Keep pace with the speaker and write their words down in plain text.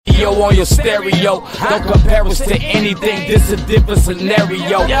radio on your stereo. Don't compare us to anything, this a different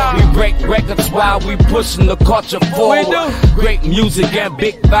scenario. We break records while we pushing the culture forward. Great music and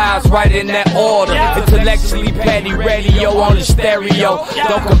big vibes right in that order. Intellectually petty radio on the stereo.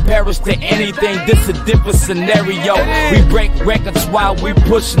 Don't compare us to anything, this a different scenario. We break records while we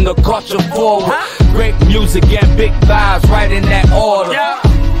pushing the culture forward. Great music and big vibes right in that order.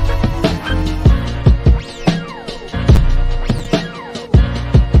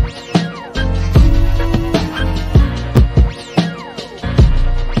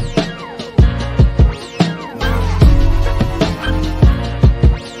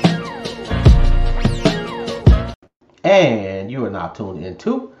 And you are now tuned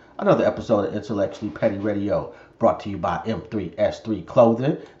into another episode of Intellectually Petty Radio, brought to you by M3S3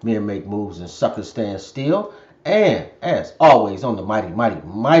 Clothing, Men Make Moves and Suckers Stand Still, and as always on the mighty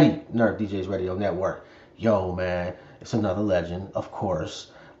Nerd DJs Radio Network. Yo, man, it's another legend, of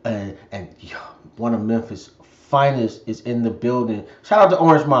course, and one of Memphis' finest is in the building. Shout out to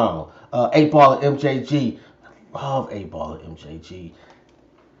Orange Mound, 8-Ball at MJG. Love 8-Ball at MJG.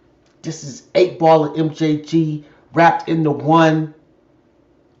 This is 8-Ball at MJG wrapped into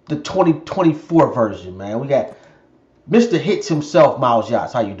the 2024 version, man. We got Mr. Hits himself, Myles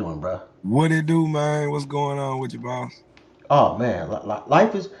Yachts. How you doing, bro? What it do, man? What's going on with you, boss? Oh, man,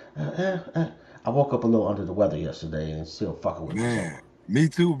 life is... I woke up a little under the weather yesterday and still fucking with man, me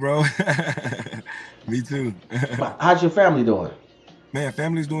too, bro. Me too. How's your family doing? Man,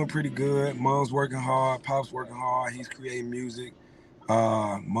 family's doing pretty good. Mom's working hard. Pop's working hard. He's creating music.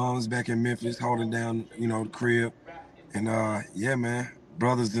 Mom's back in Memphis holding down, the crib. And yeah, man,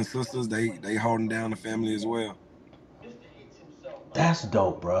 brothers and sisters, they holding down the family as well. That's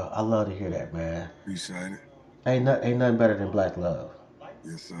dope, bro. I love to hear that, man. Appreciate it. Ain't nothing better than black love.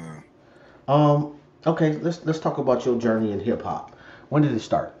 Yes, sir. Okay, let's talk about your journey in hip hop. When did it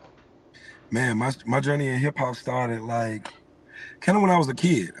start? Man, my journey in hip hop started like kind of when I was a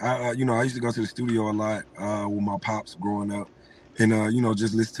kid. I used to go to the studio a lot with my pops growing up, and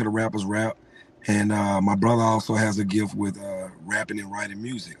just listen to the rappers rap. And my brother also has a gift with rapping and writing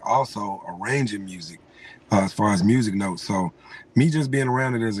music, also arranging music as far as music notes. So me just being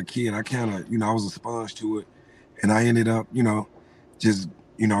around it as a kid, I kind of, I was a sponge to it. And I ended up, just,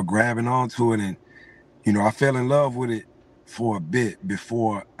 grabbing onto it. And, I fell in love with it for a bit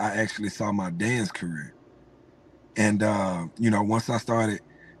before I actually saw my dance career. And, once I started,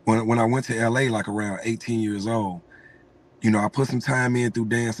 when I went to LA, like around 18 years old, I put some time in through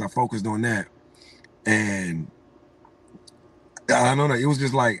dance. I focused on that. And I don't know, it was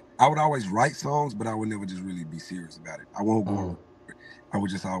just like, I would always write songs, but I would never just really be serious about it. I won't go, I would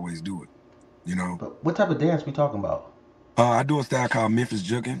just always do it, But what type of dance we talking about? I do a style called Memphis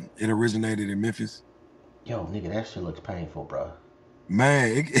Jugging. It originated in Memphis. Yo, nigga, that shit looks painful, bro.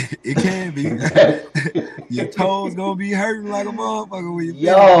 Man, it can be. Your toes gonna be hurting like a motherfucker when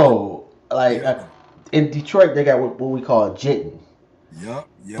you in Detroit, they got what we call jitting. Yep.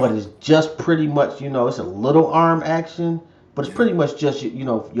 But it's just pretty much, it's a little arm action, but it's pretty much just,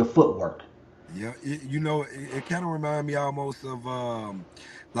 your footwork. Yeah, it kind of reminds me almost of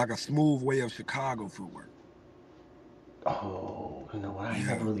like a smooth way of Chicago footwork. Oh, I ain't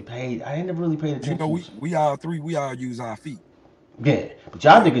never really paid attention. We all use our feet. Yeah, but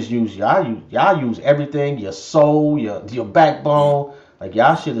y'all niggas y'all use everything, your soul, your backbone. Like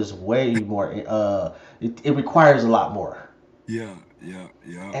y'all shit is way more. It requires a lot more. Yeah.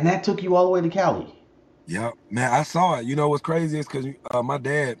 And that took you all the way to Cali. Yeah, man, I saw it. What's crazy is because my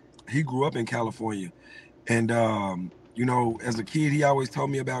dad, he grew up in California, and as a kid, he always told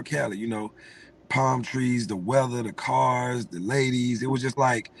me about Cali. Palm trees, the weather, the cars, the ladies. It was just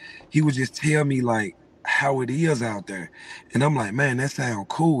like he would just tell me like how it is out there, and I'm like, man, that sounds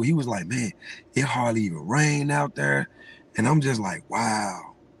cool. He was like, man, it hardly even rain out there, and I'm just like,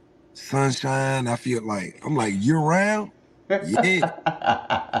 wow, sunshine. I'm like year round. Yeah,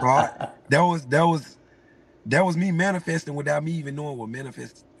 right. That was me manifesting without me even knowing what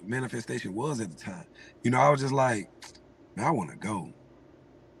manifestation was at the time. I was just like, man, I want to go,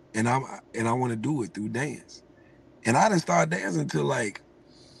 and I want to do it through dance. And I didn't start dancing until like,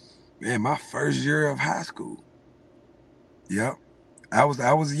 man, my first year of high school. Yep, I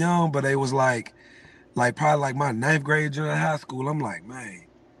was young, but it was like probably like my 9th grade year of high school. I'm like, man,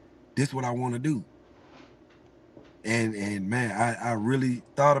 this is what I want to do. And man, I really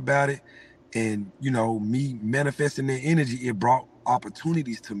thought about it, and me manifesting that energy, it brought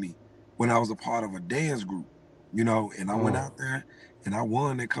opportunities to me when I was a part of a dance group, and I went out there and I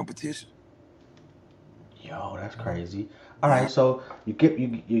won that competition. Yo, that's crazy. All right, so you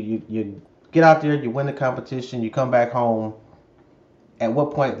get out there, you win the competition, you come back home, at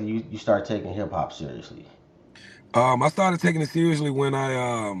what point did you start taking hip hop seriously? I started taking it seriously when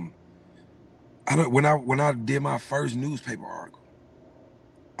when I did my first newspaper article.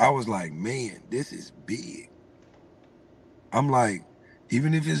 I was like, man, this is big. I'm like,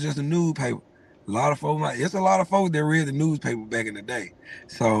 even if it's just a newspaper, a lot of folks it's a lot of folks that read the newspaper back in the day.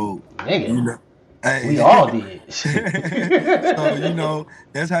 So Nigga, you know, we all did. so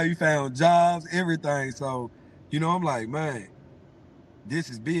that's how you found jobs, everything. So I'm like, man, this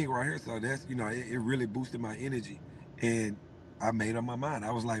is big right here. So that's it really boosted my energy, and I made up my mind.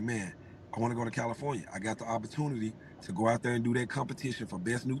 I was like, man, I want to go to California. I got the opportunity to go out there and do that competition for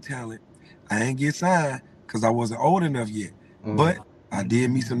best new talent. I ain't get signed because I wasn't old enough yet, but I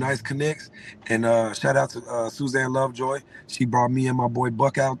did meet some nice connects. And shout out to Suzanne Lovejoy. She brought me and my boy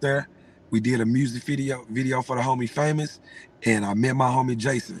Buck out there. We did a music video for the homie Famous, and I met my homie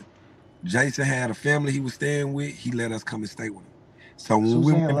Jason. Jason had a family he was staying with. He let us come and stay with him. So when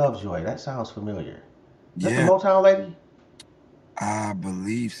Suzanne Lovejoy, that sounds familiar. Is that yeah, the Motown lady? I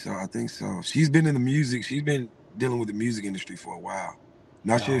believe so. I think so. She's been in the music. She's been dealing with the music industry for a while.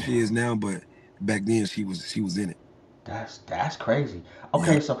 Not sure if she is now, but back then she was in it. That's crazy.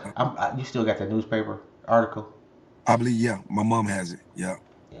 Okay, so you still got that newspaper article? I believe, yeah. My mom has it. Yeah.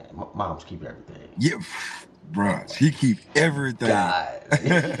 Yeah, moms keep everything. Yeah, bruh. She keep everything. God.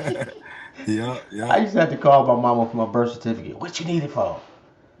 Yeah. I used to have to call my mama for my birth certificate. What you need it for?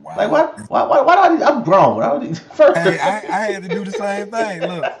 Wow. Like what? Why do I need? I'm grown. Hey, I had to do the same thing.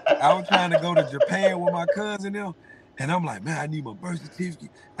 Look, I was trying to go to Japan with my cousin them, and I'm like, man, I need my birth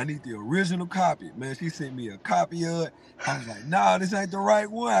certificate. I need the original copy. Man, she sent me a copy of it. I was like, nah, this ain't the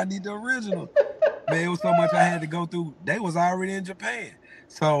right one. I need the original. Man, it was so much I had to go through. They was already in Japan,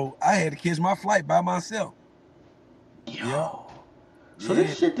 so I had to catch my flight by myself. Yo. So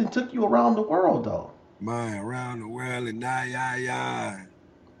this shit then took you around the world, though. Man, around the world and yeah.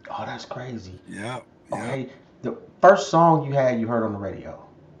 Oh, that's crazy. Yep. Okay, the first song you heard on the radio.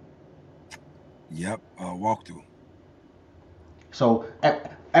 Yep, Walkthrough. So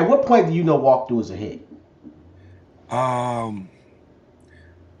at what point do you know Walkthrough is a hit?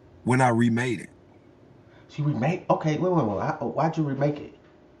 When I remade it. So you remade? Okay, wait. Why'd you remake it?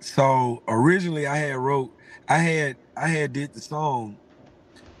 So originally I had did the song.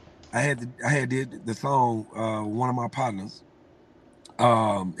 I had did the song. One of my partners.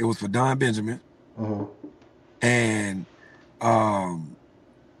 It was for Don Benjamin, and I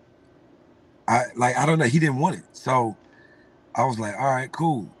don't know. He didn't want it, so I was like, all right,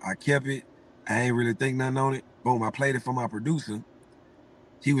 cool. I kept it. I ain't really think nothing on it. Boom, I played it for my producer.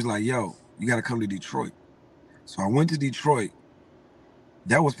 He was like, yo, you got to come to Detroit. So I went to Detroit.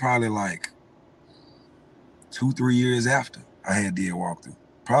 That was probably like 2-3 years after I had did Walkthrough.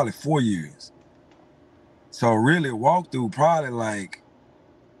 Probably 4 years. So really Walkthrough probably like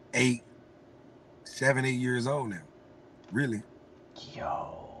 7, 8 years old now. Really.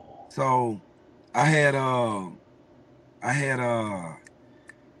 Yo. So I had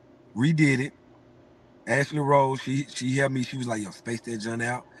redid it. Ashley Rose, she helped me. She was like, yo, space that joint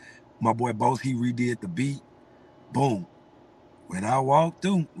out. My boy Bose, he redid the beat. Boom. When I walked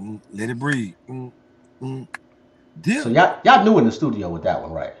through, let it breathe. So y'all knew in the studio with that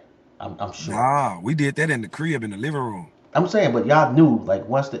one, right? I'm sure. Nah, we did that in the crib in the living room. I'm saying, but y'all knew like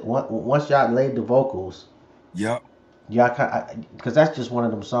once y'all laid the vocals. Yep. Y'all because that's just one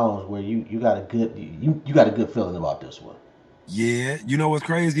of them songs where you got a good feeling about this one. Yeah, you know what's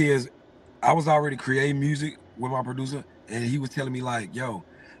crazy is I was already creating music with my producer, and he was telling me like, yo,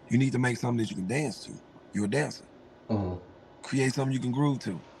 you need to make something that you can dance to. You're a dancer. Create something you can groove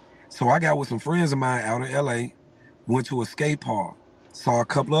to. So I got with some friends of mine out in LA, went to a skate park, saw a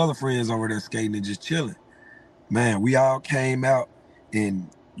couple of other friends over there skating and just chilling. Man, we all came out and,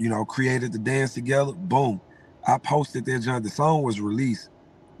 created the dance together. Boom. I posted that joint. The song was released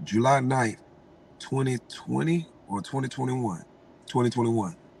July 9th, 2020 or 2021.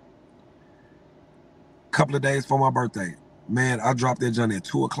 2021. Couple of days for my birthday. Man, I dropped that joint at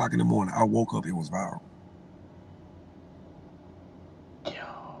 2 o'clock in the morning. I woke up, it was viral. Yo.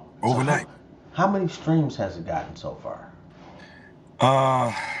 Overnight. So how many streams has it gotten so far?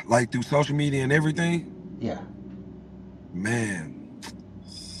 Like through social media and everything? Yeah. Man.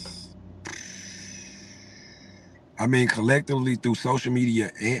 I mean, collectively through social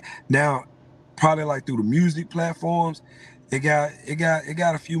media and now probably like through the music platforms, it got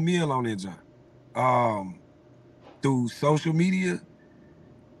a few mil on that joint. Through social media,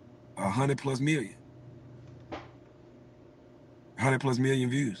 100+ million. 100+ million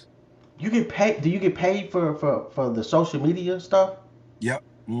views. You get paid? Do you get paid for the social media stuff? Yep.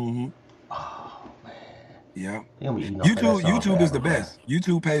 Oh man. Yeah. He gonna be eating off of that song YouTube is forever, the bro. best.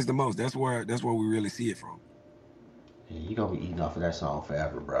 YouTube pays the most. That's where we really see it from. Yeah, you gonna be eating off of that song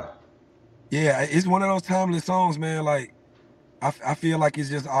forever, bro. Yeah, it's one of those timeless songs, man. Like I feel like it's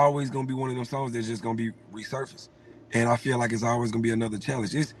just always gonna be one of them songs that's just gonna be resurfaced, and I feel like it's always gonna be another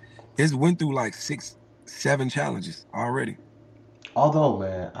challenge. It's went through like 6, 7 challenges already. Although,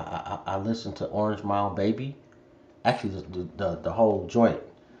 man, I listened to Orange Mound Baby. Actually, the whole joint.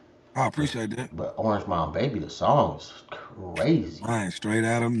 I But appreciate that. but Orange Mound Baby, the song is crazy. Mine straight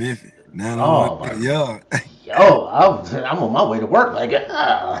out of Memphis. 901. Oh my, Yeah. yo, I'm on my way to work. Like,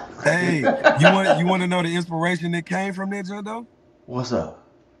 ah. Hey, you want to know the inspiration that came from that, Joe? Though? What's up?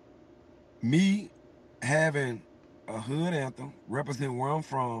 Me having a hood anthem represent where I'm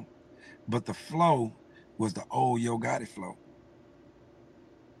from, but the flow was the old Yo Gotti flow.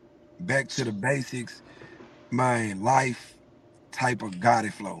 Back to the basics, my life type of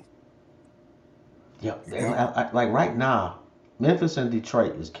Gotti flow. Yep. And Yep. like right now, Memphis and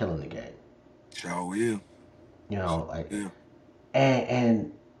Detroit is killing the game. Sure will. You know, like Yeah.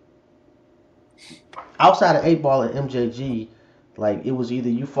 and outside of 8 Ball and MJG, like it was either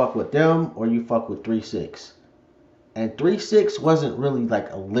you fuck with them or you fuck with 3-6. And 3-6 wasn't really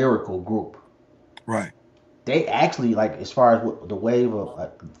like a lyrical group. Right. They actually like as far as what, the wave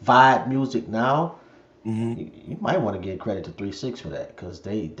of vibe music now, Hmm. you might want to give credit to 3-6 for that because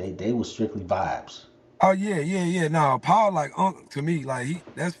they was strictly vibes. Oh yeah. No, Paul like to me like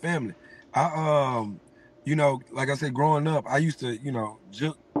that's family. I like I said, growing up, I used to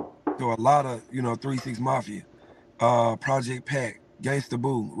juke to a lot of 3-6 Mafia, Project Pack, Gangsta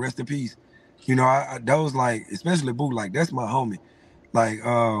Boo, rest in peace. I those like especially Boo like that's my homie. Like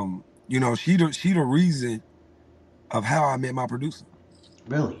she the reason of how I met my producer,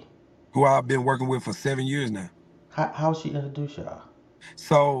 Really? who I've been working with for 7 years now. How she introduced y'all?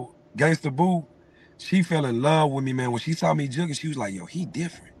 So Gangsta Boo, she fell in love with me, man. When she saw me jugging, she was like, "Yo, he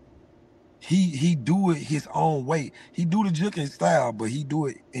different. He do it his own way. He do the jugging style, but he do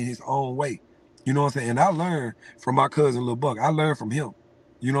it in his own way." You know what I'm saying? And I learned from my cousin Lil Buck. I learned from him.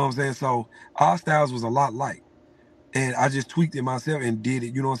 You know what I'm saying? So our styles was a lot like, and I just tweaked it myself and did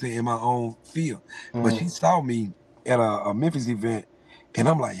it. You know what I'm saying? In my own field. But she saw me at a Memphis event, and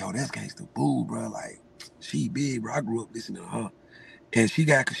I'm like, "Yo, that's Gangsta Boo, bro. Like, she big, bro. I grew up listening to her." And she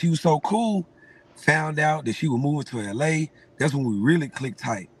was so cool, found out that she was moving to LA. That's when we really clicked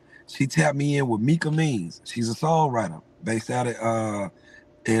tight. She tapped me in with Mika Means. She's a songwriter based out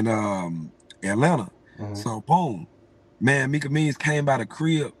in Atlanta. So boom, man, Mika Means came by the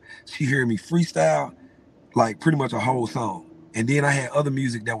crib. She heard me freestyle like pretty much a whole song. And then I had other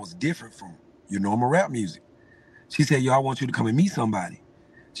music that was different from your normal rap music. She said, "Yo, I want you to come and meet somebody."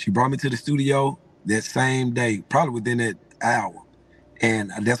 She brought me to the studio that same day, probably within that hour.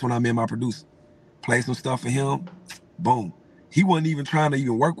 And that's when I met my producer. Played some stuff for him. Boom. He wasn't even trying to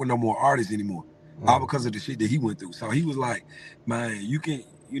even work with no more artists anymore. All because of the shit that he went through. So he was like, "Man, you can,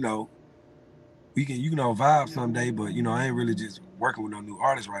 we can, vibe someday, but I ain't really just working with no new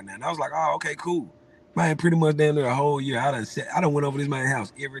artists right now." And I was like, "Oh, okay, cool." Man, pretty much damn near a whole year. I done went over this man's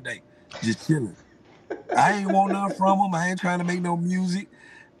house every day, just chilling. I ain't want nothing from him. I ain't trying to make no music.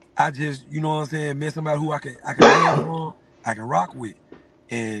 I just, you know what I'm saying, met somebody who I can learn from, I can rock with.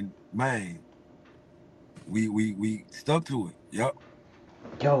 And man, we stuck to it. Yep.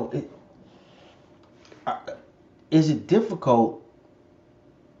 Yo, is it difficult?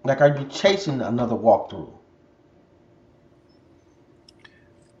 Like, are you chasing another walkthrough?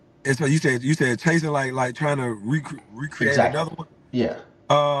 And so you said chasing like trying to recreate Exactly. another one. Yeah.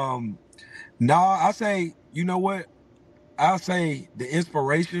 No, I say, you know what? I'll say the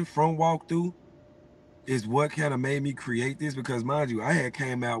inspiration from walkthrough is what kind of made me create this, because mind you, I had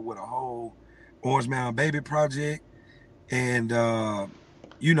came out with a whole Orange Mound Baby project, and I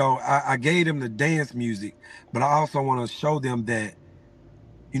gave them the dance music, but I also want to show them that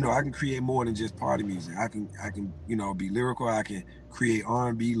I can create more than just party music. I can be lyrical. I can create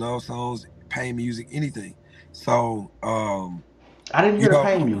R&B, love songs, pain music, anything. So I didn't hear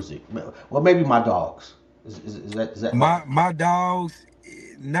pain music. Well, maybe my dogs. Is that right? my dogs,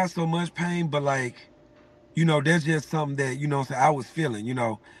 not so much pain, but like that's just something that so I was feeling. If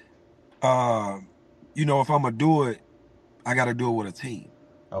I'm gonna do it, I got to do it with a team.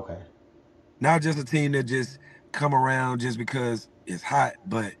 Okay. Not just a team that just come around just because it's hot,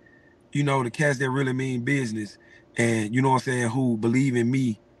 but the cats that really mean business, and you know what I'm saying, who believe in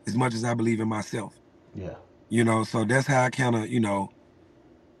me as much as I believe in myself. Yeah. So that's how I kind of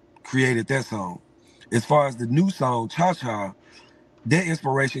created that song. As far as the new song, Cha Cha, that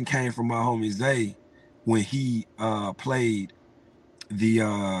inspiration came from my homie Zay when he played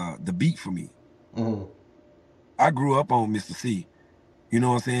the beat for me. I grew up on Mr. C. You know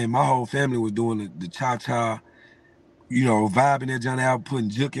what I'm saying? My whole family was doing the cha-cha, you know, vibing that Johnny out, putting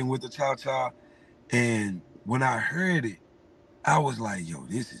juking with the cha-cha. And when I heard it, I was like, yo,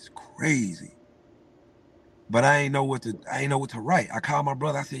 this is crazy. But I ain't know what to write. I called my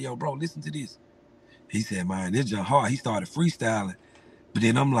brother. I said, yo, bro, listen to this. He said, man, this just hard. He started freestyling. But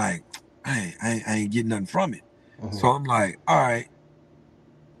then I'm like, I ain't getting nothing from it. So I'm like, all right,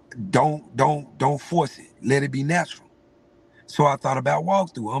 don't force it. Let it be natural. So I thought about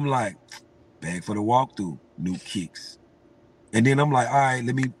walkthrough. I'm like, bag for the walkthrough, new kicks. And then I'm like, all right,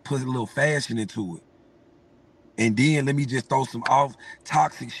 let me put a little fashion into it. And then let me just throw some off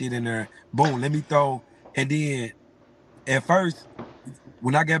toxic shit in there. Boom, let me throw. And then at first,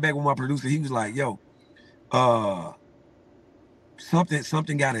 when I got back with my producer, he was like, yo,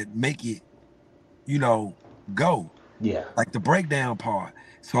 something gotta make it, you know, go. Yeah. Like the breakdown part.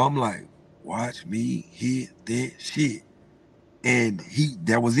 So I'm like, watch me hit that shit. And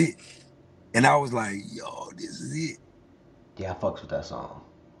that was it. And I was like, yo, this is it. Yeah, I fucks with that song.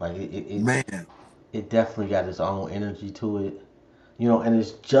 Like Man. it definitely got its own energy to it. You know, and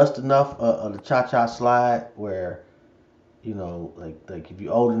it's just enough of the cha-cha slide where, you know, like if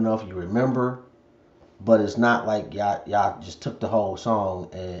you're old enough, you remember, but it's not like y'all just took the whole song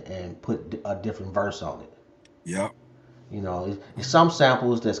and put a different verse on it. Yep. You know, it's some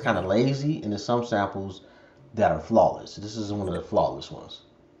samples that's kind of lazy, and there's some samples that are flawless. This is one of the flawless ones.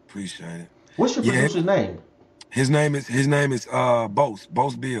 Appreciate it. What's your producer's name? His name is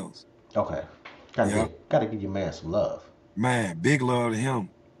Bose Bills. Okay. Gotta give your man some love. Man, big love to him.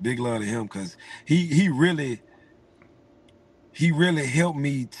 Big love to him, because he really helped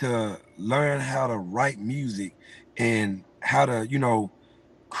me to learn how to write music and how to, you know,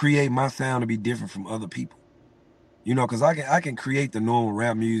 create my sound to be different from other people. You know, because I can create the normal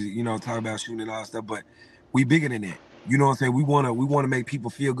rap music, you know, talk about shooting and all that stuff, but we bigger than that. You know what I'm saying? We wanna make people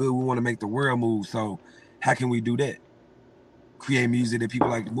feel good. We want to make the world move. So how can we do that? Create music that people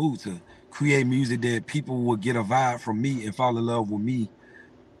like to move to. Create music that people will get a vibe from me and fall in love with me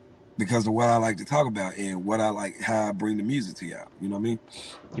because of what I like to talk about and what I like, how I bring the music to y'all. You know what I mean?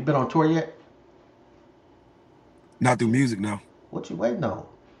 You been on tour yet? Not through music, no. What you waiting on?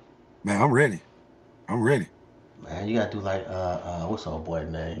 Man, I'm ready. Man, you gotta do like what's old boy's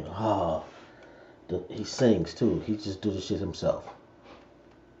name? He sings too. He just do the shit himself.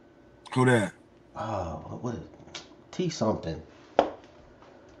 Who that? What is T something?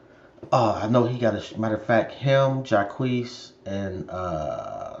 I know he got a matter of fact, him, Jacquees, and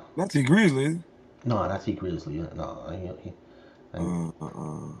not T Grizzly. No, not T Grizzly. No,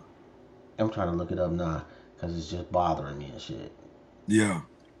 I'm trying to look it up now because it's just bothering me and shit. Yeah.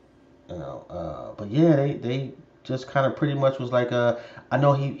 You know, but yeah, they just kind of pretty much was like I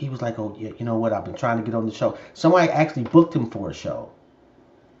know he was like, oh yeah, you know what, I've been trying to get on the show. Somebody actually booked him for a show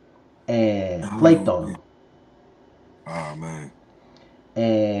and flaked on him. Oh man.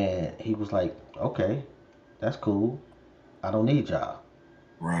 And he was like, okay, that's cool. I don't need y'all.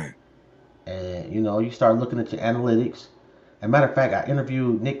 Right. And you know, you start looking at your analytics. As a matter of fact, I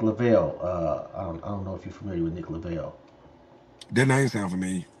interviewed Nick Lavelle. I don't know if you're familiar with Nick Lavelle. That name sound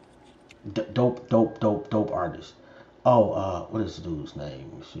familiar. Dope artist. Oh, what is the dude's name?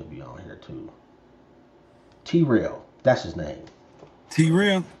 He should be on here too. T-Real. That's his name.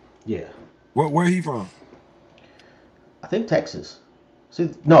 T-Real? Yeah. Where he from? I think Texas. See,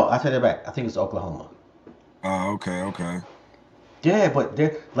 no, I take that back. I think it's Oklahoma. Oh, okay. Yeah, but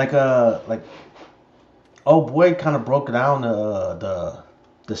they're like oh boy, kind of broke down the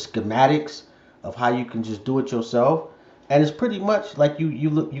schematics of how you can just do it yourself, and it's pretty much like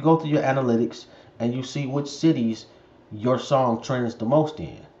you go through your analytics and you see which cities your song trends the most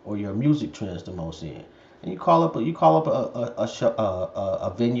in or your music trends the most in, and you call up a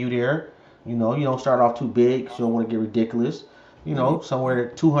venue there. You know, you don't start off too big, so you don't want to get ridiculous. You know, somewhere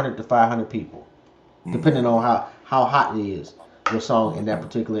 200 to 500 people, depending on how hot it is, your song in that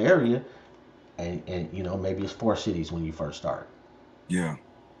particular area. And you know, maybe it's 4 cities when you first start. Yeah.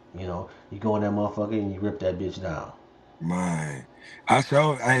 You know, you go in that motherfucker and you rip that bitch down. Man. I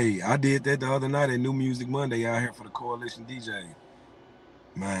did that the other night at New Music Monday out here for the Coalition DJ.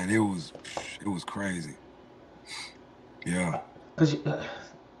 Man, it was crazy. Yeah. Because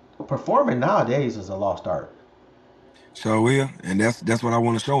performing nowadays is a lost art. So and that's what I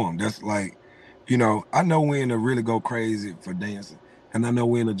want to show them. That's like, you know, I know when to really go crazy for dancing, and I know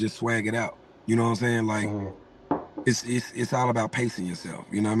when to just swag it out. You know what I'm saying? Like, it's all about pacing yourself.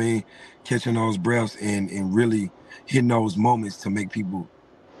 You know what I mean? Catching those breaths and really hitting those moments to make people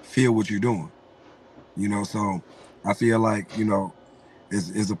feel what you're doing. You know, so I feel like, you know,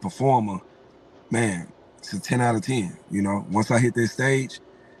 as a performer, man, it's a 10 out of 10. You know, once I hit that stage,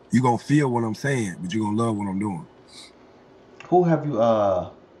 you're gonna feel what I'm saying, but you're gonna love what I'm doing. Who have you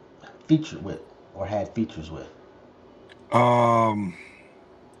featured with or had features with? Um,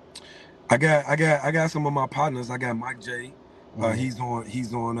 I got some of my partners. I got Mike J. He's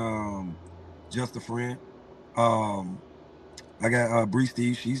on Just a Friend. Um, I got Bree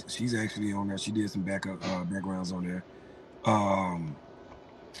Steve. She's actually on there. She did some backgrounds on there.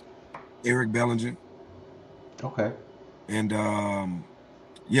 Eric Bellinger. Okay. And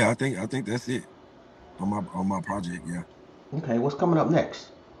yeah, I think that's it on my project. Yeah. Okay. What's coming up next?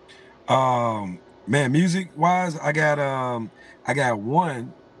 Man, music wise, I got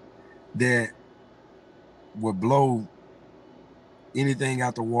one that would blow anything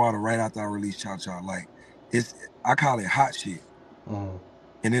out the water right after I release Cha Cha. Like I call it hot shit, and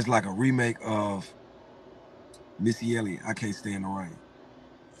it's like a remake of Missy Elliott. I Can't Stand the Rain.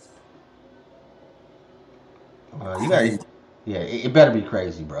 You got, yeah, it better be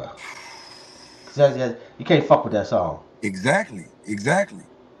crazy, bro. Cause you can't fuck with that song. Exactly.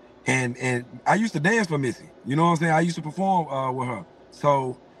 And I used to dance for Missy. You know what I'm saying? I used to perform with her.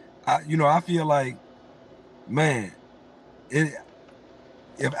 So, I feel like, man, if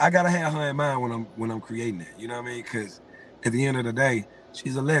I gotta have her in mind when I'm creating that. You know what I mean? Because at the end of the day,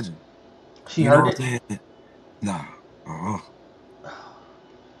 she's a legend. She heard it? Saying? Nah.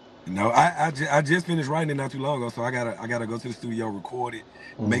 No, I just finished writing it not too long ago, so I gotta go to the studio, record it,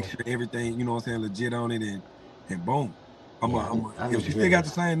 make sure everything, you know what I'm saying, legit on it, and boom. If she still got the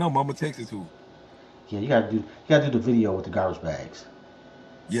same number, I'm gonna text it to her. Yeah, you gotta do the video with the garbage bags.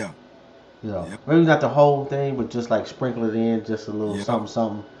 Yeah. You know, maybe not the whole thing, but just like sprinkle it in, just a little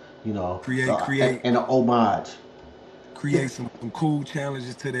something, you know. Create and an homage. Create some cool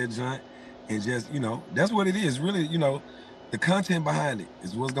challenges to that joint, and just, that's what it is. Really, the content behind it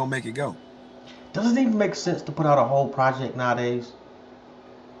is what's gonna make it go. Does it even make sense to put out a whole project nowadays?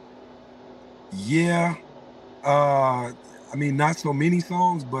 Yeah. I mean, not so many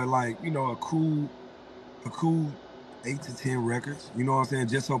songs, but like, a cool 8 to 10 records, you know what I'm saying?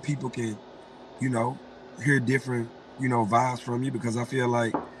 Just so people can, hear different, vibes from you, because I feel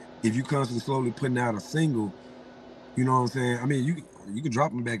like if you constantly slowly putting out a single, you know what I'm saying? I mean, you can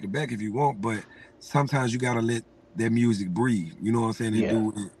drop them back to back if you want, but sometimes you gotta let that music breathe, you know what I'm saying, and do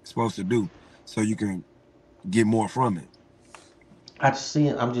what it's supposed to do, so you can get more from it. I'm just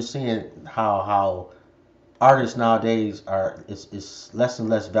seeing how artists nowadays it's less and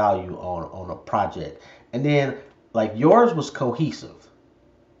less value on a project, and then like yours was cohesive.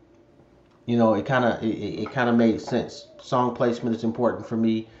 It kind of made sense. Song placement is important for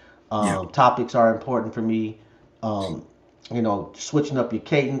me. Topics are important for me. Switching up your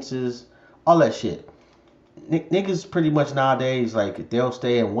cadences, all that shit. Niggas pretty much nowadays, like, they'll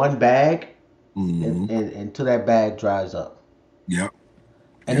stay in one bag and until that bag dries up. Yep.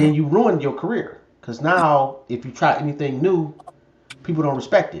 And then you ruin your career. Because now, if you try anything new, people don't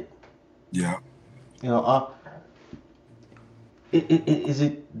respect it. Yeah. Is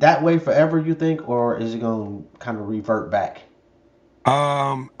it that way forever, you think? Or is it going to kind of revert back?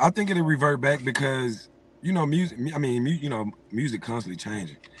 I think it'll revert back because, music, music constantly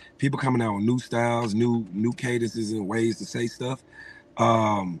changing. People coming out with new styles, new cadences and ways to say stuff.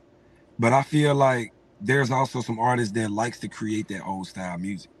 But I feel like there's also some artists that likes to create that old style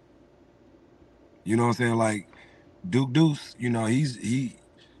music. You know what I'm saying? Like Duke Deuce, he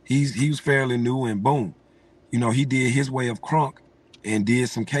was fairly new, and boom, he did his way of crunk and did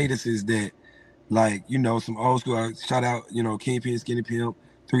some cadences that, like, some old school, shout out, Kingpin, Skinny Pimp,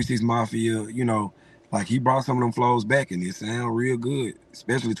 3 6 Mafia, like, he brought some of them flows back and it sound real good,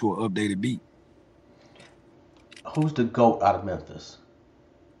 especially to an updated beat. Who's the GOAT out of Memphis?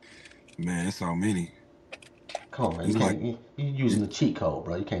 Man, it's so many. Come on, man. You're using the cheat code,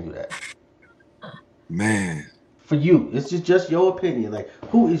 bro. You can't do that. Man. For you, it's just your opinion. Like,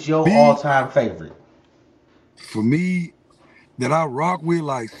 who is your all-time favorite? For me, that I rock with,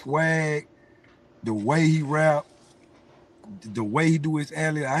 like, swag, the way he rap, the way he do his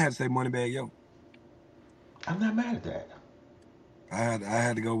ad-lib, I had to say Moneybagg Yo. I'm not mad at that. I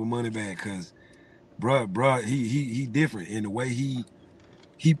had to go with Moneybagg because, bruh, he different in the way he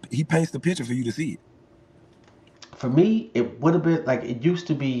paints the picture for you to see it. For me, it would have been like, it used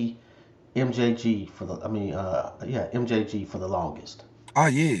to be MJG for MJG for the longest. Oh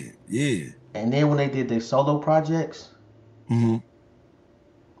yeah. And then when they did their solo projects,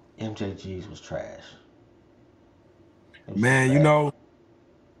 MJG's was trash. Man, I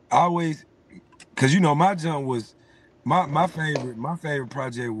always, cause my jump was my favorite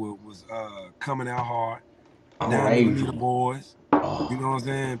project was Coming Out Hard. Now You Need the Boys. You know what I'm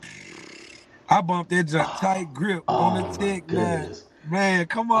saying? I bumped that junk tight grip on the Oh my Tech 9. goodness. Man,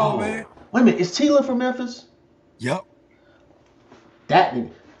 come on, man. Wait a minute. Is Tila from Memphis? Yep. That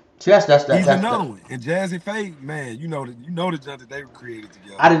nigga. See, that's He's a that. known. And Jazzy Faye, man, you know the junk that they were created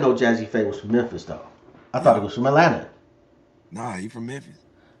together. I didn't know Jazzy Faye was from Memphis though. I thought it was from Atlanta. Nah, he from Memphis.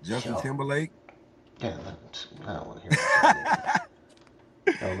 Justin Yo. Timberlake. Damn, I don't want to hear that.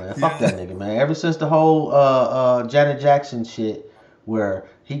 Oh man, fuck that nigga, man. Ever since the whole Janet Jackson shit, where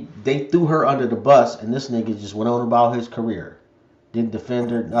they threw her under the bus, and this nigga just went on about his career, didn't defend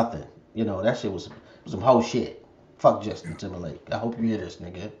her, nothing. You know that shit was some whole shit. Fuck Justin Timberlake. I hope you hear this,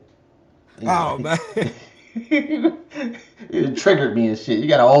 nigga. Oh man, it triggered me and shit. You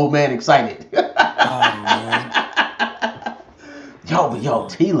got an old man excited. Oh man. Yo,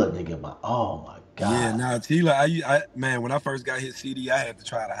 Tila, nigga, oh my god. Yeah, nah, Tila, I man, when I first got his CD, I had to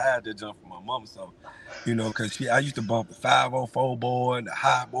try to hide that jump from my mom. So, cause I used to bump the 504 board, the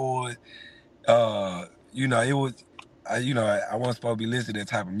high board. It was, I wasn't supposed to be listening to that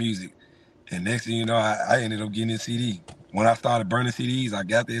type of music. And next thing you know, I ended up getting this CD. When I started burning CDs, I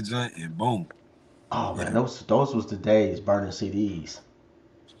got that joint and boom. Oh man, those was the days burning CDs.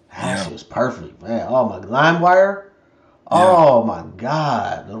 That Yeah. shit was perfect, man. Oh my, LimeWire. Oh my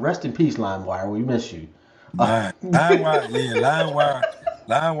god. Rest in peace, LimeWire. We miss you. LimeWire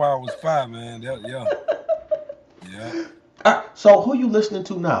was fire, man. Yeah. So who you listening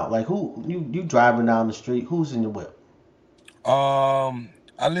to now? Like who you driving down the street? Who's in your whip?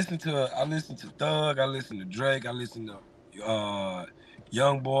 I listen to Thug, I listen to Drake, I listen to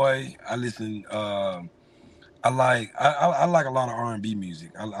Young Boy, I listen I like a lot of R&B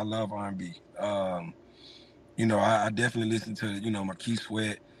music. I love R&B. I definitely listen to my Keith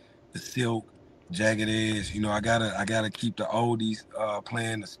Sweat, the Silk, Jagged Edge. I gotta keep the oldies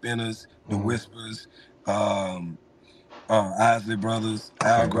playing, the Spinners, the Whispers, Isley Brothers,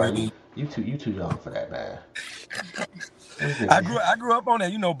 Al Green. You too young for that, man. I grew up on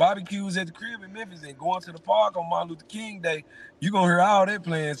that. Barbecues at the crib in Memphis and going to the park on Martin Luther King Day. You gonna hear all that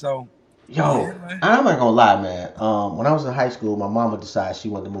playing. So, yo, yeah, I'm not gonna lie, man. When I was in high school, my mama decided she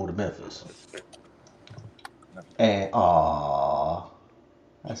wanted to move to Memphis, and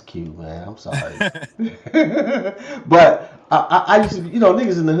that's cute, man. I'm sorry, but I used to,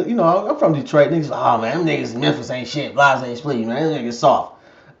 niggas in the, I'm from Detroit. Niggas, oh man, them niggas in Memphis ain't shit. Blase ain't split, man. Them niggas soft.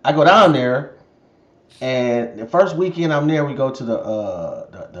 I go down there. And the first weekend I'm there, we go to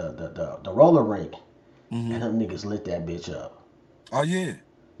the roller rink, and them niggas lit that bitch up. Oh yeah.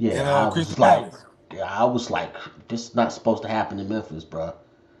 Yeah, I was like, this is not supposed to happen in Memphis, bro.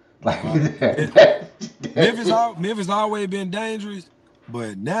 Like Memphis always been dangerous,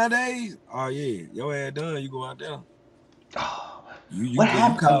 but nowadays, oh yeah, your ass done. You go out there. Oh, What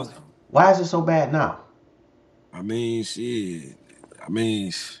happened? Why is it so bad now? I mean, shit.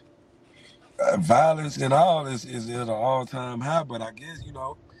 Violence and all is at an all-time high, but I guess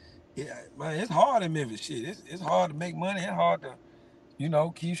man, it's hard in Memphis. Shit, it's hard to make money. It's hard to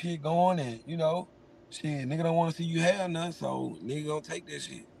keep shit going, and shit, nigga don't want to see you have none, so nigga gonna take that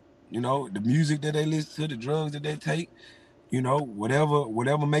shit. The music that they listen to, the drugs that they take,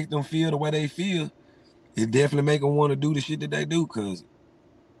 whatever make them feel the way they feel, it definitely make them want to do the shit that they do, cause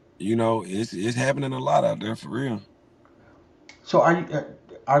it's happening a lot out there for real. So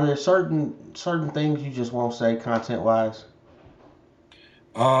are there certain things you just won't say content wise?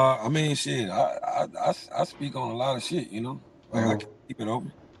 Shit, I speak on a lot of shit, like I can keep it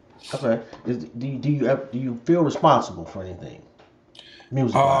open. Okay. Do you feel responsible for anything,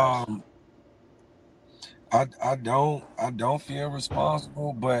 music wise? I don't feel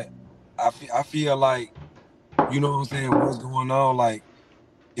responsible, but I feel like, you know what I'm saying, what's going on, like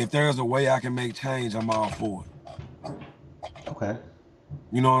if there's a way I can make change, I'm all for it. Okay.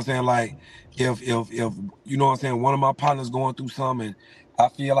 You know what I'm saying? Like if you know what I'm saying, one of my partners going through something and I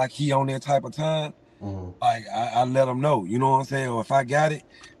feel like he on that type of time, like I let him know, you know what I'm saying? Or if I got it,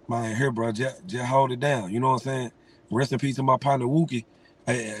 man, here, bro, just hold it down. You know what I'm saying? Rest in peace to my partner Wookie.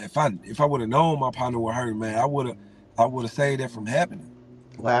 If I would have known my partner would hurt, man, I would have saved that from happening.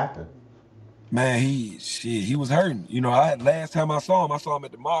 What happened? Man, he was hurting. Last time I saw him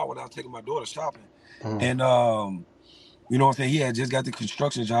at the mall when I was taking my daughter shopping. And you know what I'm saying, he had just got the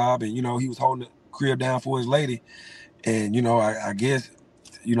construction job, and he was holding the crib down for his lady. And I guess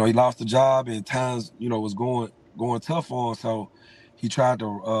he lost the job, and times was going tough for him, so he tried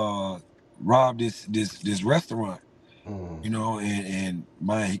to rob this restaurant. And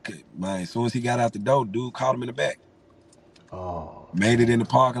as soon as he got out the door, dude caught him in the back. Oh. Made it in the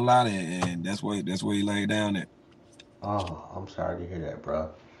parking lot, and that's where he laid down at. Oh, I'm sorry to hear that, bro.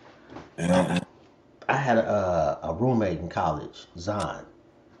 Yeah. I had a roommate in college, Zahn.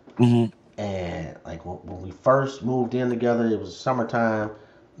 And like when we first moved in together, it was summertime.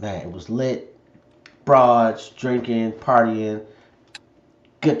 Man, it was lit, broads, drinking, partying,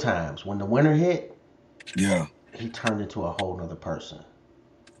 good times. When the winter hit, Yeah. he turned into a whole nother person.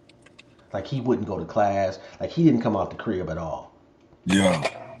 Like he wouldn't go to class. Like he didn't come out the crib at all.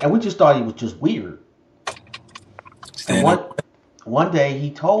 Yeah. And we just thought he was just weird. And Stand up. one day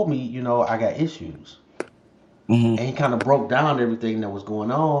he told me, I got issues. Mm-hmm. And he kind of broke down everything that was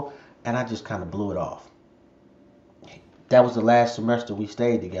going on, and I just kind of blew it off. That was the last semester we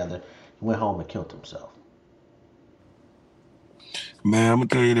stayed together. He went home and killed himself. Man, I'm gonna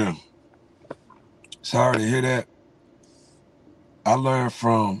tell you this. Sorry to hear that. I learned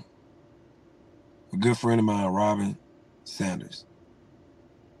from a good friend of mine, Robin Sanders.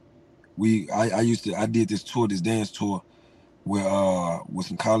 I did this dance tour with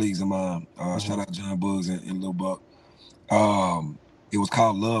some colleagues of mine. Shout out John Buggs and Lil Buck. It was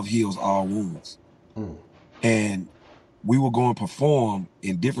called Love Heals All Wounds. Mm. And we were going to perform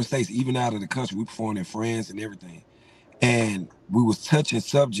in different states, even out of the country. We performed in France and everything. And we was touching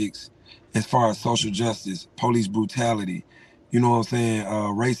subjects as far as social justice, police brutality, you know what I'm saying,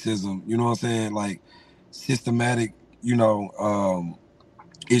 racism, you know what I'm saying, like systematic,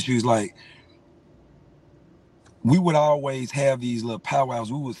 issues. Like we would always have these little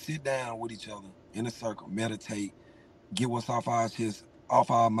powwows. We would sit down with each other in a circle, meditate, get what's off our chest,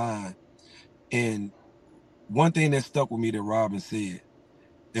 off our mind. And one thing that stuck with me that Robin said,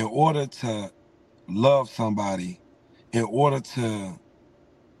 in order to love somebody, in order to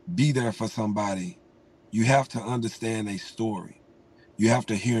be there for somebody, you have to understand their story. You have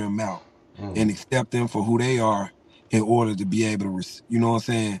to hear them out and accept them for who they are in order to be able to, you know what I'm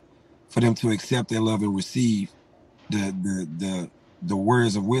saying, for them to accept their love and receive the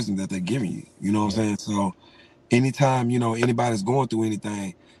words of wisdom that they're giving you. You know what I'm saying? So anytime, anybody's going through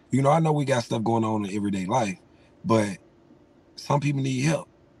anything, I know we got stuff going on in everyday life, but some people need help.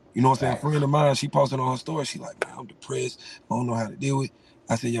 You know what I'm saying? A friend of mine, she posted on her story, she like, man, I'm depressed. I don't know how to deal with it.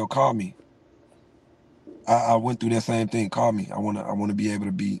 I said, yo, call me. I went through that same thing. Call me. I wanna be able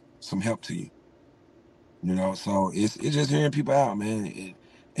to be some help to you. So it's just hearing people out, man.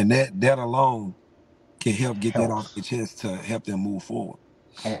 And that alone can help get that off their chest to help them move forward.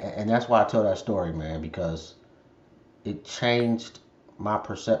 And that's why I tell that story, man, because it changed my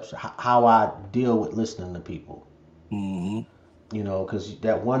perception, how I deal with listening to people. Mm-hmm. Because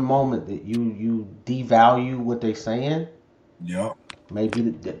that one moment that you devalue what they're saying, Yep.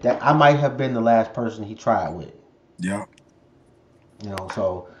 maybe that I might have been the last person he tried with. Yep.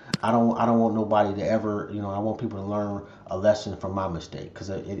 So I don't want nobody to ever, I want people to learn a lesson from my mistake, because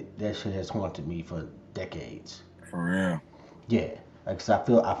that shit has haunted me for decades. For real. Yeah, like, 'cause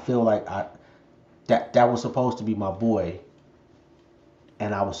I feel like that was supposed to be my boy,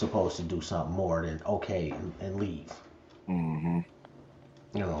 and I was supposed to do something more than okay and leave. Mm-hmm.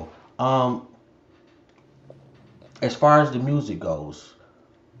 You know, um, as far as the music goes,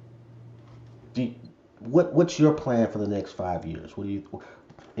 what's your plan for the next 5 years? What do you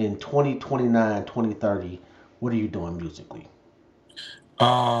in 2029, 2030? What are you doing musically?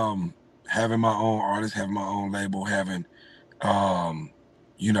 Having my own artist, having my own label, having a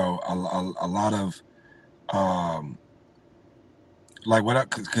lot of like what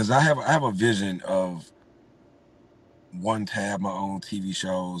because I have a vision of wanting to have my own TV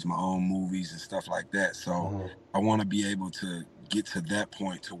shows, my own movies and stuff like that. So I want to be able to get to that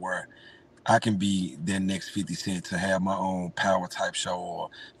point to where I can be that next 50 Cent, to have my own power type show, or,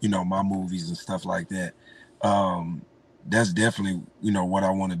 my movies and stuff like that. That's definitely, what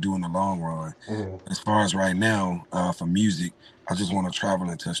I want to do in the long run. As far as right now, for music, I just want to travel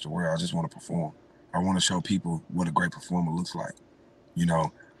and touch the world. I just want to perform. I want to show people what a great performer looks like.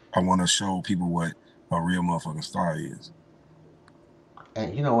 I want to show people what a real motherfucking star is.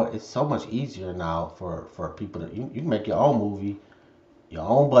 And you know what? It's so much easier now for people to you can make your own movie, your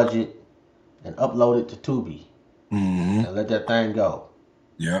own budget, and upload it to Tubi and let that thing go.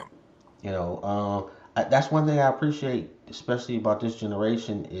 Yeah. That's one thing I appreciate, especially about this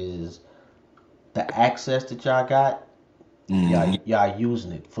generation, is the access that y'all got. Y'all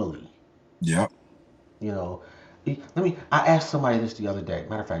using it fully. Yeah. I asked somebody this the other day.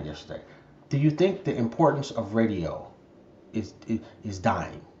 Matter of fact, yesterday. Do you think the importance of radio is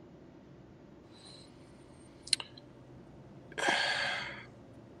dying?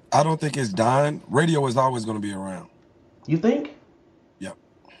 I don't think it's dying. Radio is always going to be around. You think? Yep.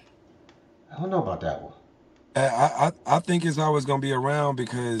 I don't know about that one. I think it's always going to be around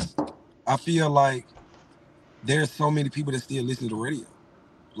because I feel like there's so many people that still listen to radio,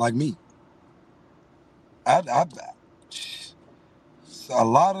 like me. a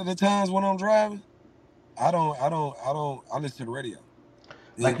lot of the times when I'm driving, I listen to the radio.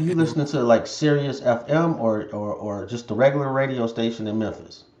 Like, are you And listening to like Sirius FM or just the regular radio station in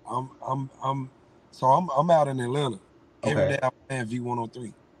Memphis? I'm out in Atlanta. Every Okay. day I'm playing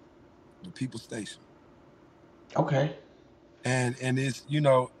V103, the people station. Okay. And it's, it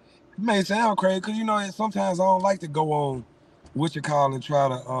may sound crazy because sometimes I don't like to go on what you call and try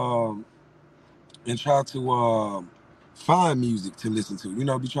to find music to listen to.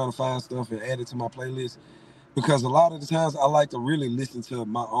 Be trying to find stuff and add it to my playlist, because a lot of the times I like to really listen to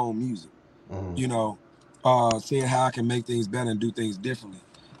my own music. Mm-hmm. Seeing how I can make things better and do things differently.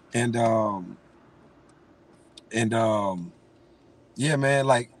 And and yeah, man,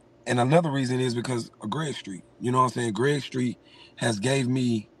 like, and another reason is because of Greg Street. You know what I'm saying? Greg Street has gave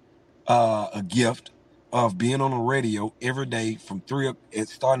me a gift of being on the radio every day from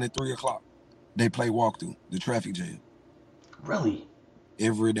starting at 3 o'clock. They play walkthrough the traffic jam Really?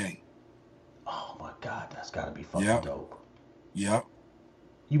 every day. Oh my God, that's gotta be fucking Yep. dope. Yep.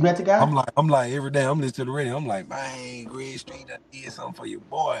 You met the guy? I'm like every day I'm listening to the radio. I'm like, man, Greg Street, I did something for your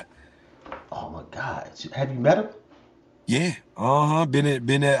boy. Oh my God, have you met him? Yeah.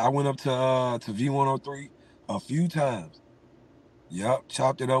 Been at. I went up to V103 a few times. Yep.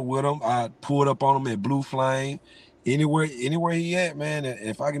 Chopped it up with him. I pulled up on him at Blue Flame. Anywhere he at, man.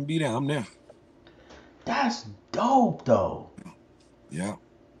 If I can be there, I'm there. That's dope, though. Yeah.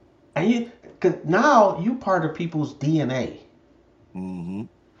 And cause now you part of people's DNA. Mm-hmm.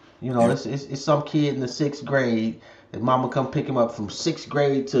 Yep. It's some kid in the 6th grade. His mama come pick him up from 6th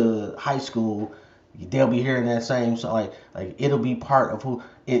grade to high school. They'll be hearing that same song. Like it'll be part of who.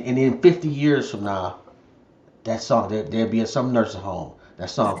 And then 50 years from now, that song there'll be in some nursing home. That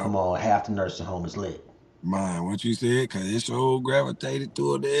song come on. Half the nursing home is lit. Man, what you said? Cause it sure gravitated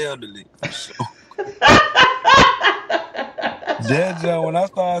toward the elderly. For sure. That when I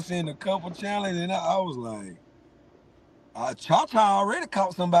started seeing the couple challenge, and I was like, Cha-Cha already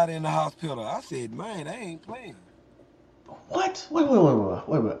caught somebody in the hospital. I said, man, they ain't playing. What? Wait.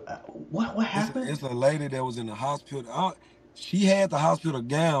 What happened? It's a lady that was in the hospital. She had the hospital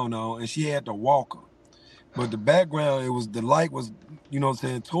gown on, and she had the walker. But the background, the light was,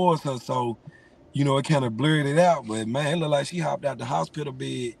 towards her, so, it kind of blurred it out. But man, it looked like she hopped out the hospital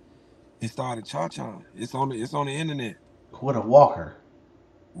bed and started cha-cha. It's on the internet. With a walker.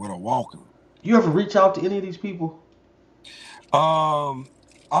 With a walker. You ever reach out to any of these people? I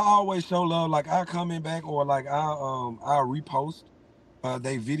always show love. Like, I comment back, or like I'll repost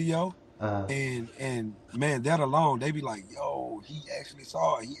they video, and man, that alone, they be like, yo, he actually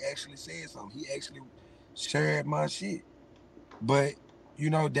saw it. He actually said something. He actually shared my shit. But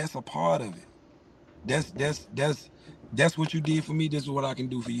that's a part of it. That's what you did for me. This is what I can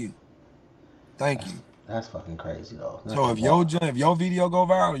do for you. Thank you. That's fucking crazy though. So if your video go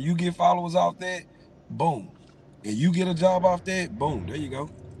viral, you get followers off that, boom. And you get a job off that, boom, there you go.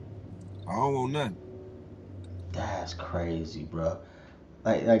 I don't want nothing. That's crazy, bro.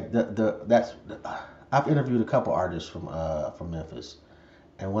 Like I've interviewed a couple artists from Memphis,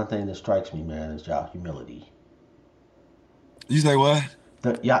 and one thing that strikes me, man, is y'all humility. You say what?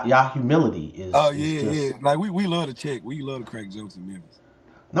 Y'all humility is. Oh yeah, yeah. Like we love to check. We love to crack jokes in Memphis.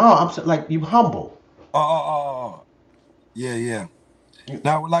 No, I'm like, you humble. Yeah.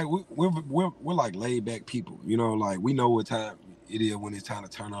 Now, like we're like laid back people, like we know what time it is when it's time to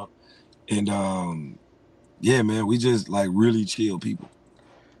turn up, and yeah, man, we just like really chill people.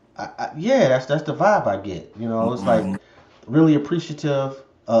 Yeah, that's the vibe I get. It's like really appreciative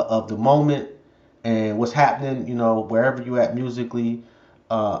of the moment and what's happening. Wherever you at musically,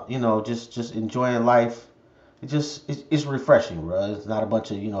 just enjoying life. It's refreshing, bro. It's not a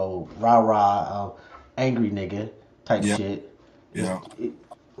bunch of rah angry nigga type shit. Yeah.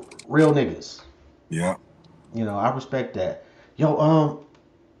 Real niggas. Yeah. I respect that. Yo,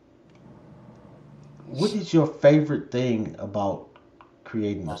 what is your favorite thing about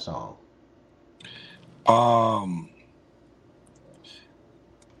creating a song?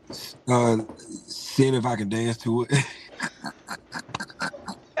 Seeing if I can dance to it.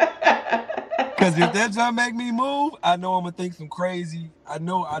 Cause if that jump make me move, I know I'm gonna think some crazy. I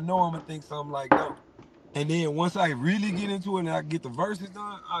know I'm gonna think something like that. And then once I really get into it and I get the verses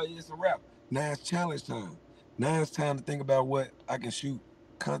done, it's a wrap. Now it's challenge time. Now it's time to think about what I can shoot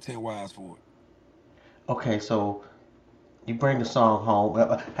content-wise for it. Okay, so you bring the song home.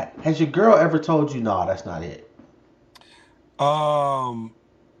 Has your girl ever told you, no, that's not it?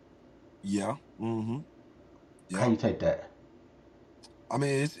 Yeah. Mm-hmm. Yeah. How you take that? I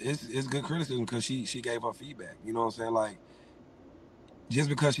mean, it's good criticism because she gave her feedback. You know what I'm saying? Like, just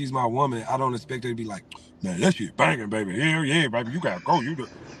because she's my woman, I don't expect her to be like, man, that shit banging, baby. Hell yeah, baby. You gotta go. You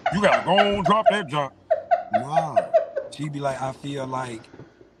gotta go on, drop that junk. Nah. She'd be like, I feel like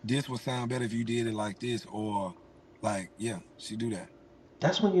this would sound better if you did it like this, or like, yeah, she do that.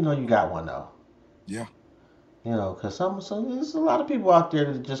 That's when you know you got one though. Yeah. You know, because there's a lot of people out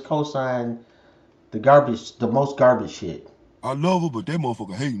there that just co-sign the garbage, the most garbage shit. I love her, but that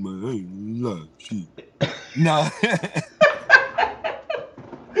motherfucker hate me. I ain't love shit. Nah.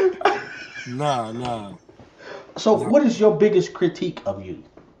 Nah. So, what is your biggest critique of you?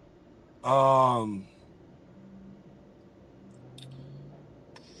 I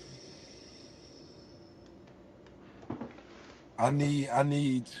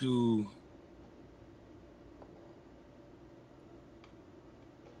need to.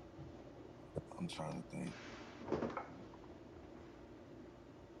 I'm trying to think.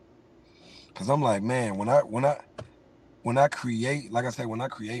 Cause I'm like, man, when I create, like I said, when I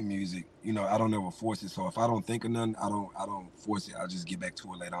create music, you know, I don't ever force it. So if I don't think of nothing, I don't force it. I just get back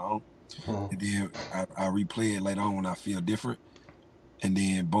to it later on, and then I replay it later on when I feel different, and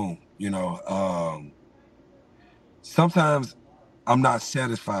then boom, you know. Sometimes I'm not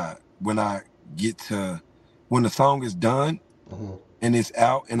satisfied when I get to when the song is done and it's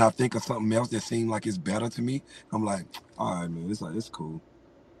out, and I think of something else that seems like it's better to me. I'm like, all right, man, it's cool.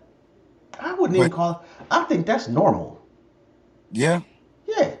 I wouldn't even call. I think that's normal. Yeah.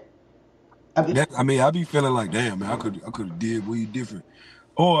 Yeah. I mean, I be feeling like, damn, man, I could have did way different,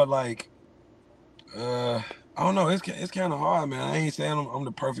 or like, I don't know. It's kind of hard, man. I ain't saying I'm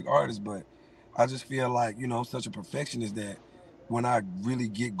the perfect artist, but I just feel like, you know, I'm such a perfectionist that when I really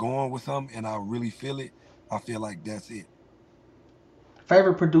get going with something and I really feel it, I feel like that's it.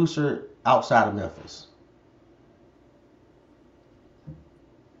 Favorite producer outside of Memphis?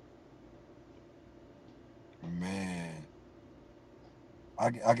 Man,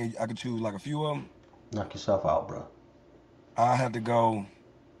 I can choose like a few of them. Knock yourself out, bro. I had to go.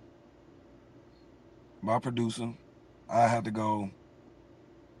 My producer, I had to go.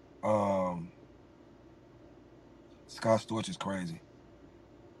 Scott Storch is crazy.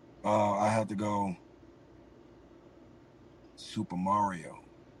 I had to go. Super Mario.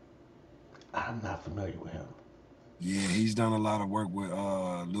 I'm not familiar with him. Yeah, he's done a lot of work with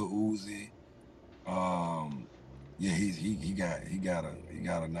Lil Uzi. Yeah, he got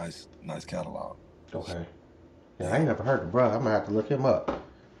a nice catalog. Okay. Yeah, I ain't never heard of bro. I'm gonna have to look him up.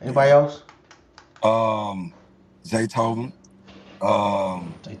 Anybody else? Zaytoven.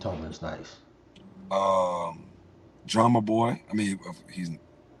 Zaytoven is nice. Drummer Boy. I mean, he's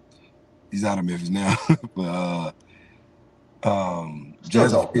out of Memphis now, but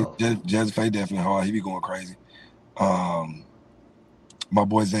Jazz Faye definitely hard. He be going crazy. My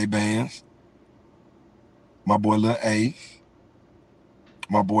boy Zay Bands. My boy Lil A.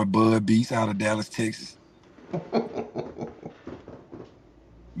 My boy Bud Beats out of Dallas, Texas.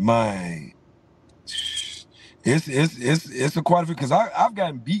 Man, it's a quite a few because I've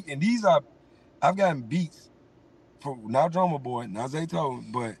gotten beat, and I've gotten beats from not Drummer Boy, not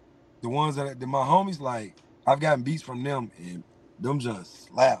Zaytoven, but the ones that my homies like. I've gotten beats from them, and them just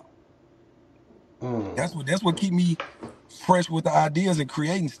slap. That's what keep me fresh with the ideas and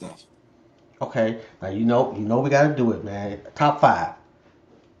creating stuff. Okay, now you know we got to do it, man. Top 5.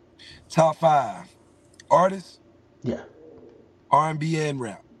 Top 5 artists. Yeah. R&B and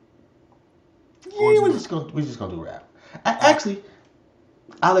rap. Yeah, we're just gonna do rap. Actually,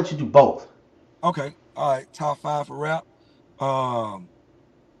 I'll let you do both. Okay. All right. Top 5 for rap.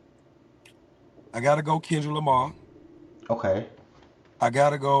 I gotta go Kendrick Lamar. Okay. I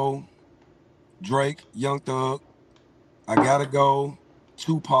gotta go Drake, Young Thug. I gotta go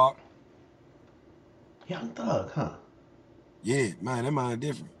Tupac. Young Thug, huh? Yeah, man, that man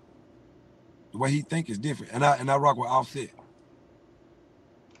different. The way he think is different, and I rock with Offset.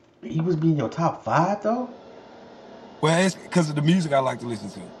 He was being your top 5 though. Well, it's because of the music I like to listen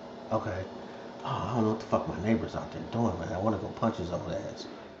to. Okay. Oh, I don't know what the fuck my neighbor's out there doing, man. I want to go punch his old ass.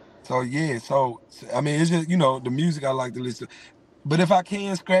 So yeah, I mean, it's just, you know, the music I like to listen to. But if I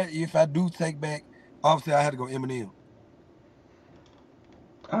can scratch, if I do take back, obviously I had to go Eminem.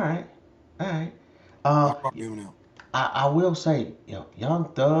 All right. Eminem. I will say, you know,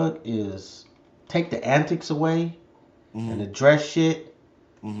 Young Thug is take the antics away and the dress shit.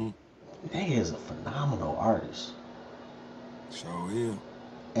 Nigga is a phenomenal artist. So yeah.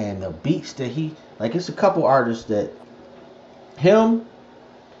 And the beats that he like, it's a couple artists that him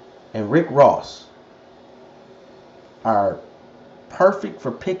and Rick Ross are perfect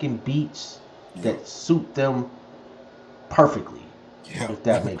for picking beats that suit them perfectly. If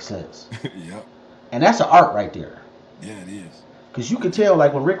that makes sense. Yeah. And that's an art right there. Yeah, it is. Because you could tell,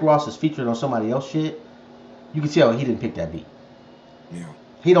 like, when Rick Ross is featured on somebody else's shit, you can tell he didn't pick that beat. Yeah.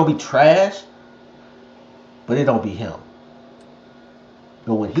 He don't be trash, but it don't be him.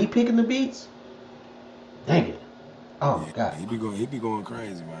 But when he picking the beats, dang it. Oh my God. He be going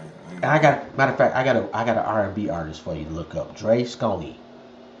crazy, man. And matter of fact, I got an R&B artist for you to look up. Dre Sconey.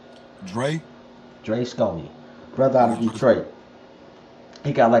 Dre Sconey. Brother out of Detroit.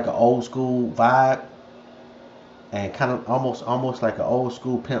 He got like an old school vibe and kind of almost like an old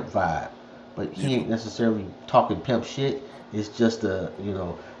school pimp vibe. But he ain't necessarily talking pimp shit. It's just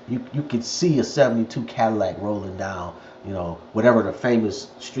you could see a 72 Cadillac rolling down, whatever the famous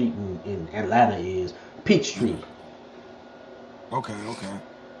street in Atlanta is, Peachtree. Okay.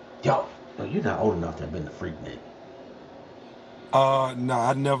 Yo, you're not old enough to have been to Freaknik. No,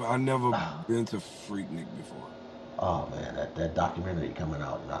 I never been to Freaknik before. Oh man, that documentary coming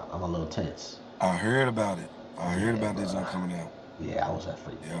out, I'm a little tense. I heard about it. I heard about that junk coming out. Yeah, I was at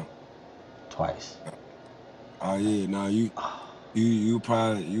Freaknik. Yeah. Twice. Oh yeah, no, you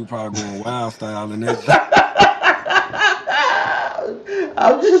probably going wild style in that.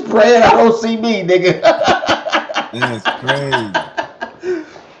 I'm just praying I don't see me, nigga. That's crazy.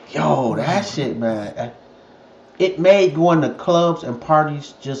 Yo, that shit, man. It made going to clubs and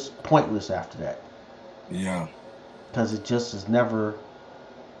parties just pointless after that. Yeah. Because it just is never.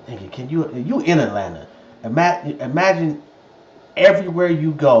 Nigga, can you in Atlanta? Imagine everywhere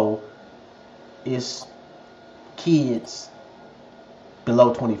you go is kids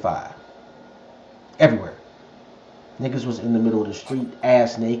below 25. Everywhere. Niggas was in the middle of the street,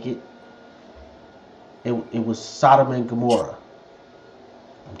 ass naked. It was Sodom and Gomorrah.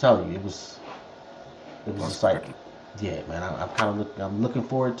 I'm telling you, it was just like, yeah, man. I'm looking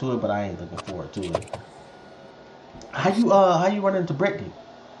forward to it, but I ain't looking forward to it. How you run into Brittany?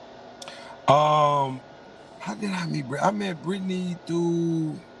 How did I meet Brittany? I met Brittany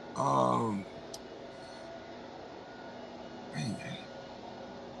through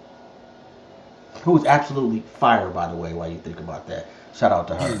who's absolutely fire, by the way, while you think about that. Shout out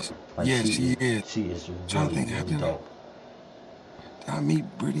to her. Yes, she is. She is really dope. Did I meet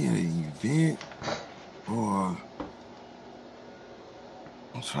Brittany at an event? Or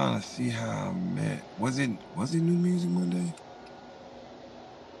I'm trying to see how I met. Was it New Music Monday?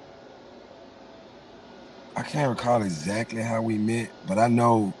 I can't recall exactly how we met, but I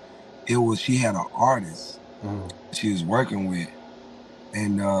know it was she had an artist she was working with,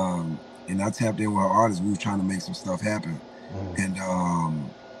 and I tapped in with her artist. We were trying to make some stuff happen, and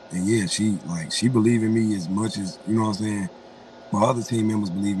yeah, she believed in me as much as, you know what I'm saying, my other team members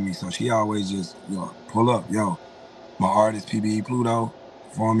believe in me. So she always just, pull up, my artist PBE Pluto,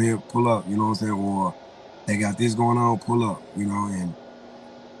 form here, pull up, you know what I'm saying, or they got this going on, pull up, and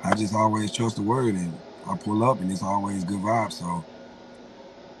I just always trust the word, and I pull up, and it's always good vibes. So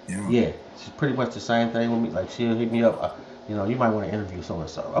yeah. Yeah, it's pretty much the same thing with me. Like, she'll hit me up, you might want to interview so and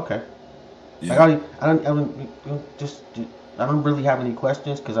so. Okay. Yeah. Like, I don't really have any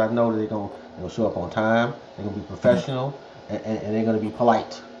questions, because I know that they're gonna show up on time. They're gonna be professional, and they're gonna be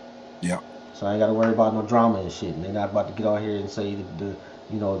polite. Yeah. So I ain't gotta worry about no drama and shit. And they're not about to get out here and say that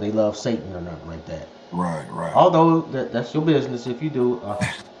they love Satan or nothing like that. Right. Although that's your business if you do.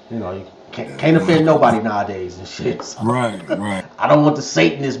 You can't offend nobody nowadays and shit. So. Right. I don't want the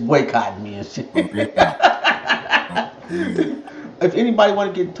Satanists boycotting me and shit. If anybody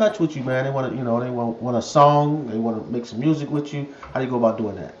want to get in touch with you, man, they want a song, they want to make some music with you, how do you go about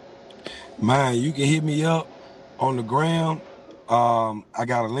doing that? Man, you can hit me up on the gram. I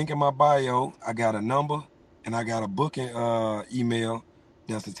got a link in my bio. I got a number, and I got a booking email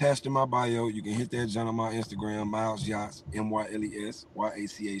that's attached to my bio. You can hit that junk on my Instagram, Myles Yachts, MYLES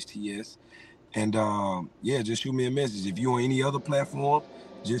YACHTS, and just shoot me a message. If you on any other platform,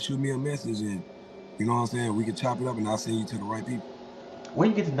 just shoot me a message, and you know what I'm saying, we can chop it up, and I'll send you to the right people. Where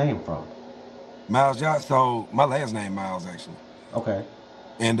you get the name from? Myles Yachts. So my last name Myles, actually. Okay.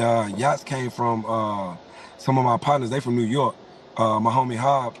 And Yachts came from some of my partners. They from New York. My homie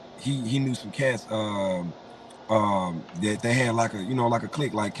Hob, he knew some cats that they had like a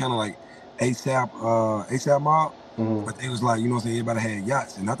clique, like kind of like ASAP Mob, but they was like, you know what I'm saying, everybody had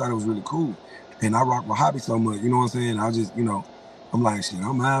yachts, and I thought it was really cool. And I rock my hobby so much, you know what I'm saying. I just, I'm like, shit,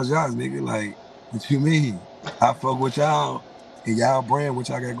 I'm Myles Yachts, nigga. Like, what you mean? I fuck with y'all and y'all brand, what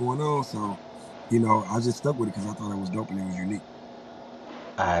y'all got going on. So, I just stuck with it because I thought it was dope and it was unique.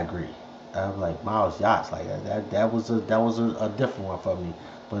 I agree. I'm like, Myles Yachts, like that was a different one for me,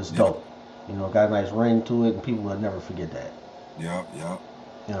 but it's dope. Got a nice ring to it, and people will never forget that. Yeah.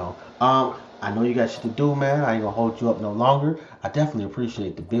 I know you got shit to do, man. I ain't gonna hold you up no longer. I definitely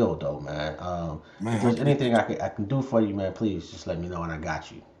appreciate the bill, though, man. Man, If I there's anything appreciate you. I can do for you, man, please just let me know, and I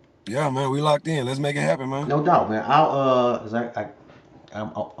got you. Yeah, man, we locked in. Let's make it happen, man. No doubt, man. I'll 'cause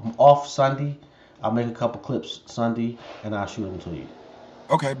I'm off Sunday. I'll make a couple clips Sunday, and I'll shoot them to you.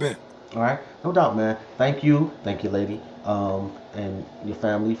 Okay, bet. All right, no doubt, man. Thank you, lady, and your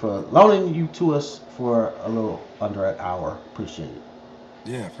family for loaning you to us for a little under an hour. Appreciate it.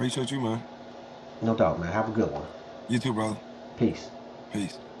 Yeah, appreciate you, man. No doubt, man. Have a good one. You too, brother. Peace.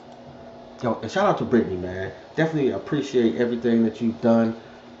 Peace. Yo, and shout out to Brittany, man. Definitely appreciate everything that you've done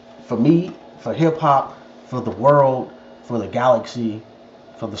for me, for hip hop, for the world, for the galaxy,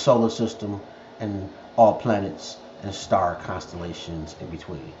 for the solar system, and all planets and star constellations in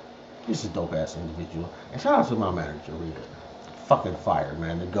between. This is a dope ass individual. And shout out to my manager, Rita. Fucking fire,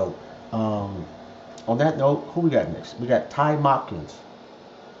 man. The GOAT. On that note, who we got next? We got Ty Mopkins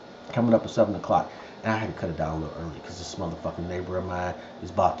coming up at 7 o'clock. And I had to cut it down a little early because this motherfucking neighbor of mine is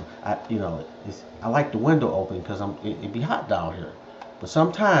about to, I like the window open because it be hot down here. But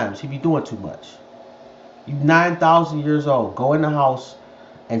sometimes he be doing too much. You 9,000 years old. Go in the house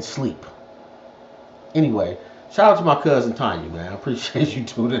and sleep. Anyway, shout out to my cousin Tanya, man. I appreciate you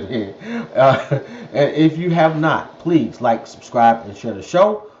tuning in. And if you have not, please like, subscribe, and share the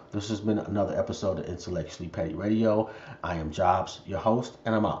show. This has been another episode of Intellectually Petty Radio. I am Jobs, your host,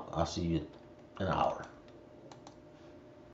 and I'm out. I'll see you in an hour.